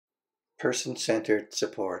Person-centered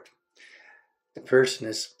support. The person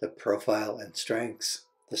is the profile and strengths.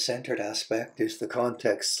 The centered aspect is the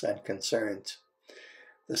context and concerns.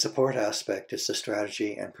 The support aspect is the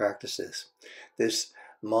strategy and practices. This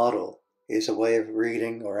model is a way of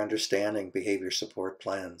reading or understanding behavior support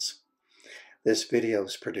plans. This video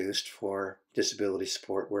is produced for disability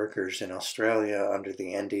support workers in Australia under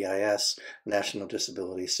the NDIS National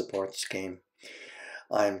Disability Support Scheme.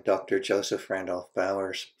 I'm Dr. Joseph Randolph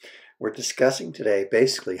Bowers. We're discussing today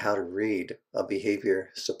basically how to read a behavior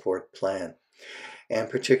support plan, and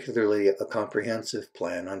particularly a comprehensive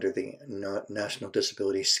plan under the National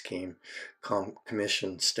Disability Scheme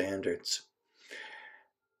Commission standards.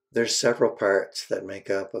 There's several parts that make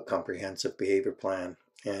up a comprehensive behavior plan,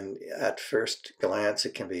 and at first glance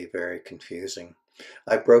it can be very confusing.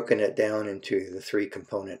 I've broken it down into the three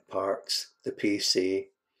component parts, the PC,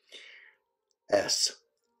 S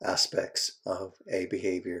aspects of a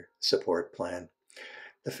behavior support plan.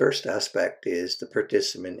 The first aspect is the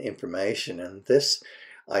participant information, and this,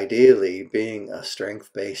 ideally being a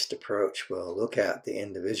strength-based approach, will look at the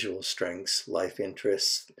individual strengths, life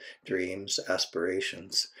interests, dreams,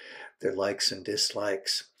 aspirations, their likes and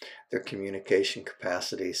dislikes, their communication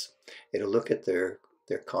capacities. It'll look at their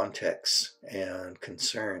contexts and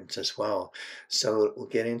concerns as well. So it will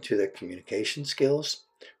get into their communication skills,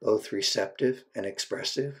 both receptive and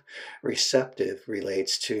expressive. Receptive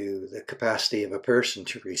relates to the capacity of a person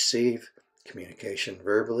to receive communication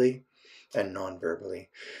verbally and non-verbally.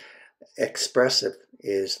 Expressive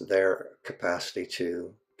is their capacity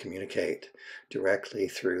to communicate directly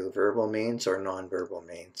through verbal means or non-verbal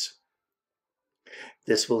means.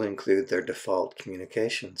 This will include their default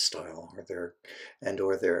communication style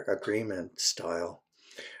or their agreement style.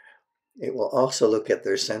 It will also look at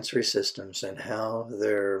their sensory systems and how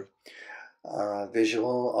their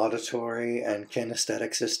visual, auditory, and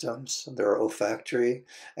kinesthetic systems, their olfactory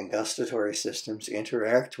and gustatory systems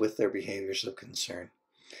interact with their behaviors of concern.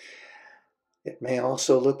 It may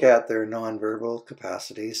also look at their nonverbal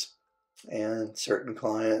capacities, and certain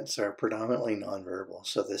clients are predominantly nonverbal,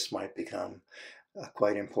 so this might become a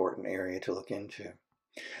quite important area to look into.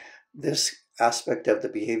 This aspect of the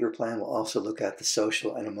behavior plan will also look at the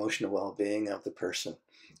social and emotional well-being of the person.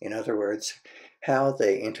 In other words, how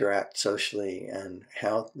they interact socially and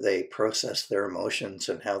how they process their emotions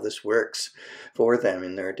and how this works for them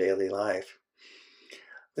in their daily life.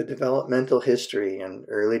 The developmental history and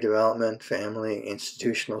early development, family,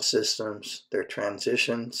 institutional systems, their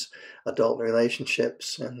transitions, adult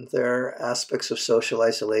relationships, and their aspects of social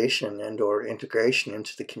isolation and or integration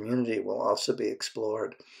into the community will also be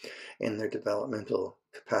explored in their developmental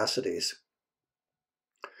capacities.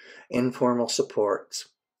 Informal supports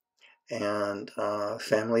and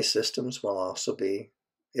family systems will also be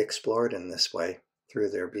explored in this way through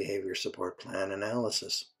their behavior support plan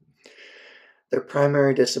analysis. Their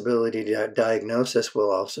primary disability diagnosis will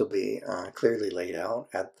also be clearly laid out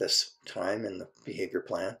at this time in the behavior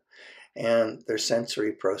plan, and their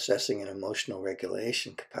sensory processing and emotional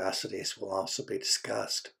regulation capacities will also be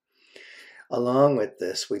discussed. Along with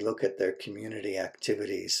this, we look at their community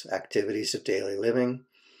activities of daily living,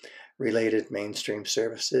 related mainstream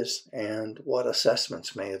services, and what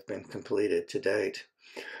assessments may have been completed to date.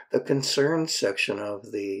 The concerns section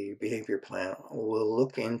of the behavior plan will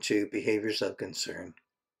look into behaviors of concern.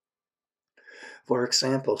 For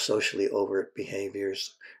example, socially overt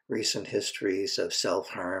behaviors, recent histories of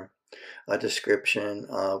self-harm, a description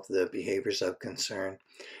of the behaviors of concern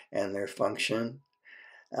and their function.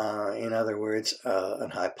 In other words, an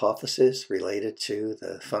hypothesis related to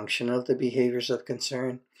the function of the behaviors of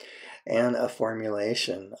concern, and a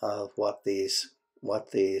formulation of what these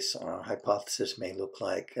hypotheses may look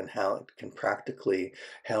like and how it can practically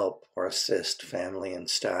help or assist family and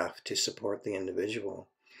staff to support the individual.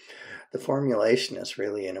 The formulation is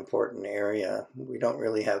really an important area. We don't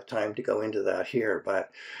really have time to go into that here,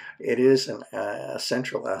 but it is a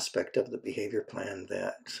central aspect of the behavior plan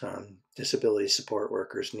that disability support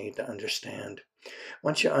workers need to understand.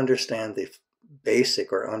 Once you understand the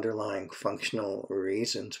basic or underlying functional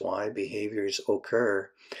reasons why behaviors occur,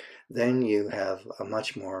 then you have a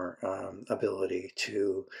much more ability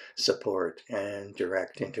to support and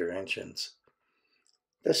direct interventions.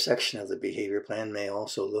 This section of the behavior plan may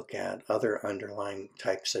also look at other underlying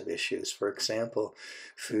types of issues, for example,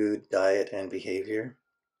 food, diet, and behavior.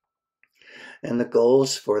 And the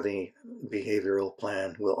goals for the behavioral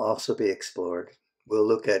plan will also be explored. We'll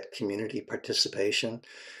look at community participation,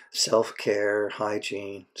 self-care,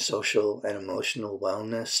 hygiene, social and emotional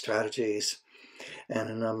wellness strategies, and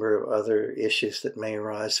a number of other issues that may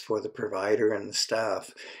arise for the provider and the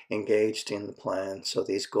staff engaged in the plan. So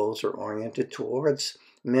these goals are oriented towards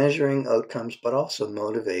measuring outcomes, but also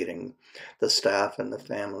motivating the staff and the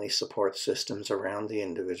family support systems around the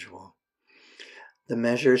individual. The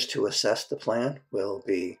measures to assess the plan will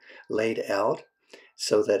be laid out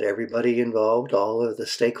so that everybody involved, all of the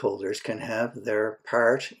stakeholders, can have their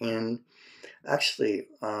part in actually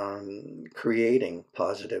creating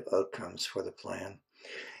positive outcomes for the plan.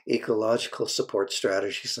 Ecological support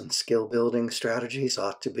strategies and skill building strategies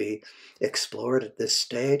ought to be explored at this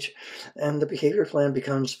stage, and the behavior plan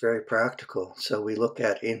becomes very practical. So we look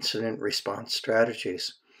at incident response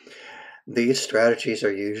strategies. These strategies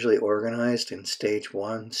are usually organized in stage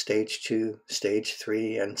 1, stage 2, stage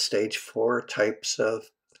 3, and stage 4 types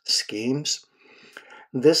of schemes.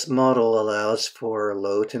 This model allows for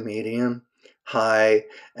low to medium, high,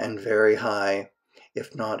 and very high,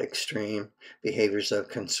 if not extreme, behaviors of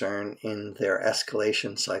concern in their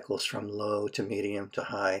escalation cycles from low to medium to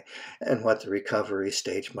high, and what the recovery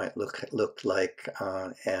stage might look like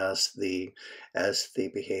as the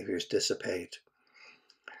behaviors dissipate.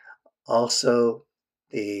 Also,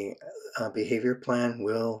 the behavior plan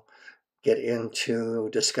will get into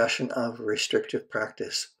discussion of restrictive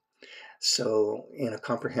practice. So in a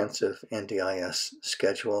comprehensive NDIS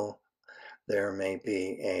schedule, there may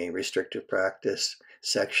be a restrictive practice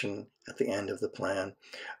section at the end of the plan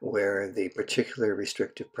where the particular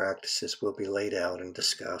restrictive practices will be laid out and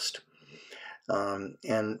discussed.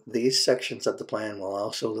 And these sections of the plan will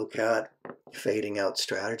also look at fading out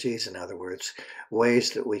strategies, in other words,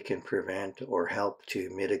 ways that we can prevent or help to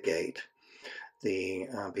mitigate the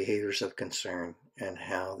behaviors of concern and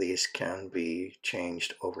how these can be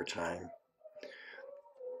changed over time.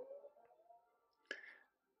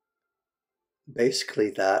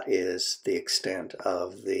 Basically, that is the extent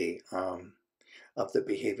of the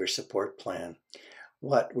behavior support plan.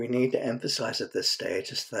 What we need to emphasize at this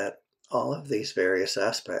stage is that all of these various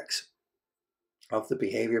aspects of the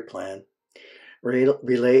behavior plan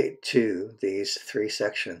relate to these 3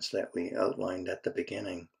 sections that we outlined at the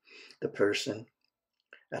beginning: the person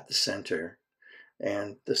at the center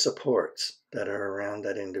and the supports that are around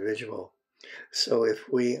that individual. So if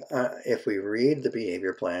we read the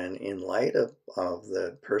behavior plan in light of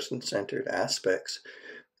the person-centered aspects,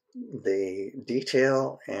 the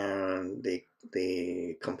detail and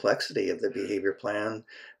the complexity of the behavior plan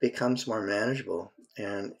becomes more manageable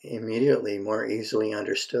and immediately more easily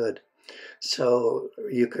understood. So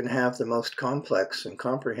you can have the most complex and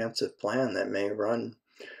comprehensive plan that may run,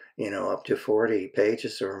 up to 40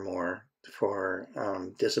 pages or more for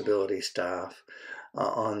disability staff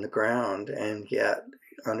on the ground, and yet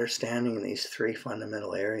understanding these 3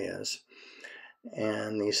 fundamental areas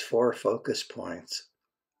and these 4 focus points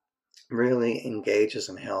really engages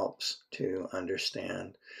and helps to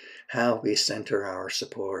understand how we center our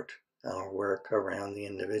support, our work around the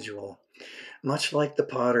individual, much like the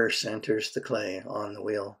potter centers the clay on the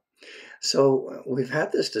wheel. So we've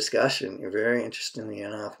had this discussion, very interestingly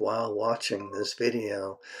enough, while watching this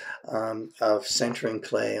video of centering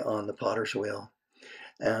clay on the potter's wheel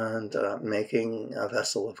and making a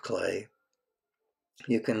vessel of clay.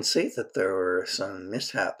 You can see that there were some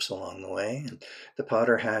mishaps along the way, and the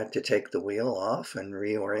potter had to take the wheel off and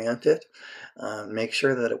reorient it, make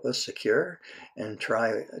sure that it was secure, and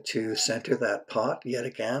try to center that pot yet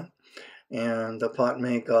again. And the pot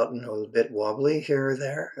may have gotten a bit wobbly here or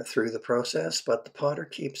there through the process, but the potter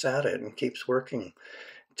keeps at it and keeps working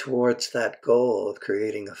towards that goal of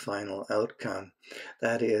creating a final outcome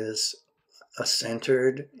that is a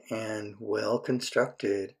centered and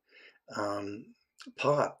well-constructed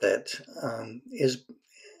pot that is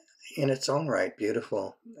in its own right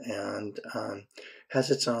beautiful and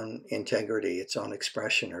has its own integrity, its own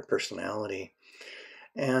expression or personality.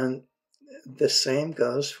 And the same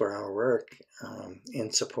goes for our work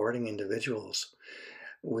in supporting individuals.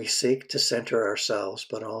 We seek to center ourselves,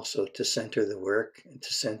 but also to center the work,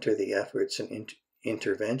 to center the efforts and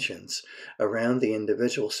interventions around the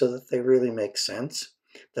individual so that they really make sense,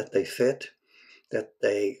 that they fit, that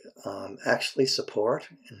they actually support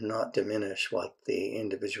and not diminish what the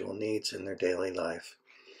individual needs in their daily life.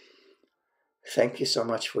 Thank you so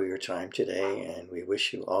much for your time today, and we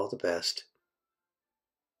wish you all the best.